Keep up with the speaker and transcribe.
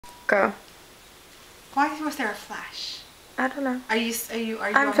Go. Why was there a flash? I don't know. Are you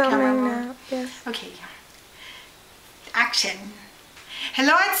I'm on filming camera now. mode? Yes. Okay. Action.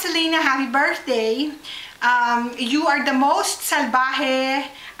 Hello, Ate Celina. Happy birthday. You are the most salbahe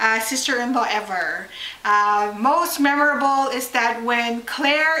sister-in-law ever. Most memorable is that when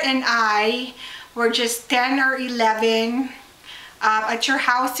Claire and I were just 10 or 11 at your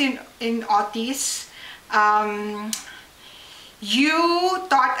house in Otis, you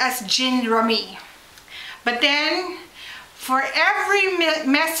taught us gin rummy. But then, for every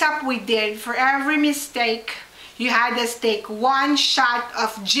mess up we did, for every mistake, you had us take one shot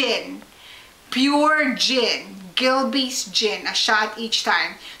of gin. Pure gin. Gilby's gin. A shot each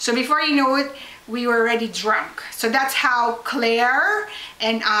time. So before you know it, we were already drunk. So that's how Claire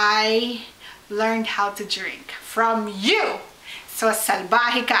and I learned how to drink. From you. So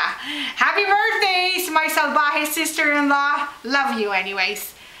salbahe ka. Happy birthday, my salbahe sister-in-law. Love you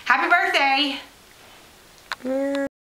anyways. Happy birthday.